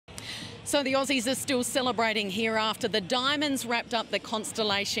So the Aussies are still celebrating here after the Diamonds wrapped up the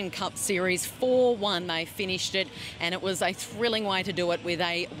Constellation Cup series 4-1. They finished it, and it was a thrilling way to do it with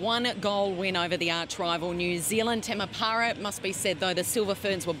a one-goal win over the arch-rival New Zealand. Temepara, it must be said, though, the Silver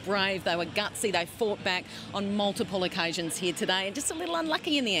Ferns were brave, they were gutsy, they fought back on multiple occasions here today, and just a little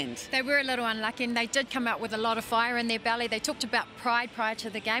unlucky in the end. They were a little unlucky, and they did come out with a lot of fire in their belly. They talked about pride prior to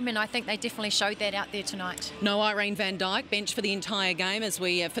the game, and I think they definitely showed that out there tonight. No Irene van Dijk, bench for the entire game as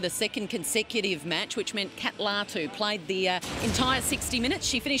we, for the second consecutive match, which meant Kat Latu played the entire 60 minutes.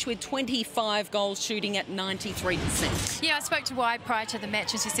 She finished with 25 goals, shooting at 93%. Yeah, I spoke to Wai prior to the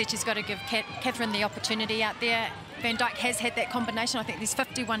match, and she said she's got to give Catherine the opportunity out there. Van Dijk has had that combination. I think there's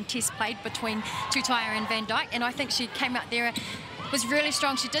 51 tests played between Tutaya and Van Dijk, and I think she came out there, was really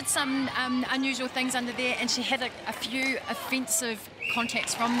strong. She did some unusual things under there, and she had a few offensive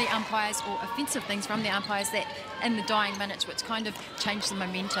contacts from the umpires, or offensive things from the umpires, that in the dying minutes, which kind of changed the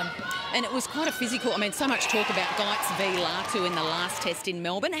momentum. And it was quite a physical, I mean, so much talk about Geitz v Latu in the last test in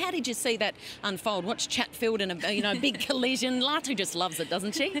Melbourne. How did you see that unfold? Watch Chatfield in a big collision. Latu just loves it,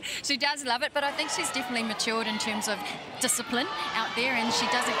 doesn't she? She does love it, but I think she's definitely matured in terms of discipline out there, and she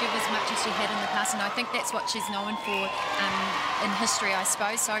doesn't give as much as she had in the past, and I think that's what she's known for in history, I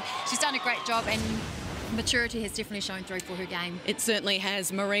suppose. So she's done a great job, and maturity has definitely shown through for her game. It certainly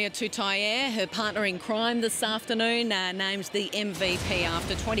has. Maria Tutaya, her partner in crime this afternoon, named the MVP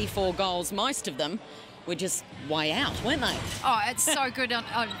after 24 goals. Most of them were just way out, weren't they? Oh, it's so good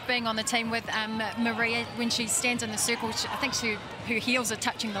being on the team with Maria. When she stands in the circle, I think her heels are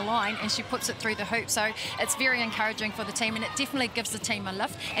touching the line, and she puts it through the hoop. So it's very encouraging for the team, and it definitely gives the team a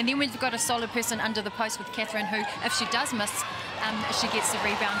lift. And then we've got a solid person under the post with Catherine, who, if she does miss, she gets the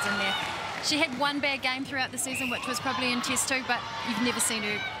rebounds in there. She had one bad game throughout the season, which was probably in Test 2, but you've never seen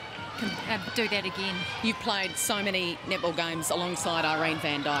her do that again. You've played so many netball games alongside Irene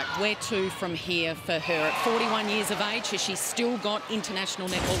van Dijk. Where to from here for her? At 41 years of age, has she still got international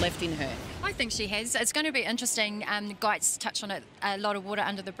netball left in her? I think she has. It's going to be interesting. Geitz touched on it, a lot of water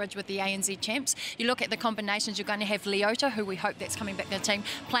under the bridge with the ANZ champs. You look at the combinations, you're going to have Leota, who we hope that's coming back to the team,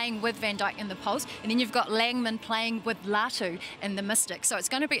 playing with Van Dijk in the poles, and then you've got Langman playing with Latu in the Mystics. So it's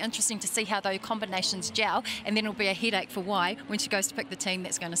going to be interesting to see how those combinations gel, and then it'll be a headache for Wai when she goes to pick the team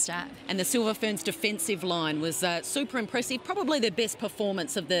that's going to start. And the Silver Ferns defensive line was super impressive, probably the best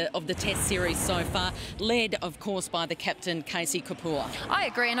performance of the Test series so far, led of course by the captain Casey Kapoor. I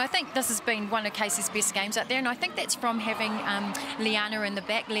agree, and I think this has been one of Casey's best games out there, and I think that's from having Liana in the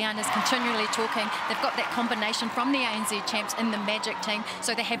back. Liana's continually talking. They've got that combination from the ANZ champs in the Magic team,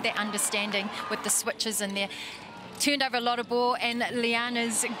 so they have that understanding with the switches in there. Turned over a lot of ball, and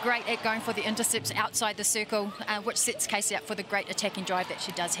Liana's great at going for the intercepts outside the circle, which sets Casey up for the great attacking drive that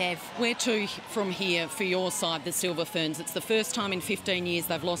she does have. Where to from here for your side, the Silver Ferns? It's the first time in 15 years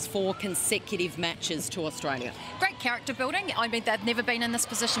they've lost 4 consecutive matches to Australia. Great character building. I mean, they've never been in this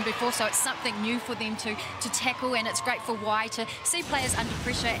position before, so it's something new for them to tackle, and it's great for Wai to see players under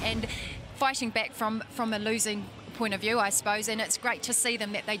pressure and fighting back from a losing point of view, I suppose, and it's great to see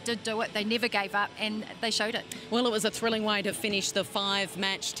them that they did do it. They never gave up, and they showed it. Well, it was a thrilling way to finish the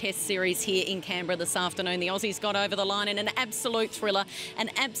 5-match Test series here in Canberra this afternoon. The Aussies got over the line in an absolute thriller,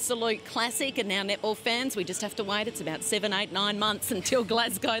 an absolute classic, and now netball fans, we just have to wait. It's about 7, 8, 9 months until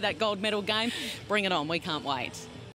Glasgow, that gold medal game. Bring it on, we can't wait.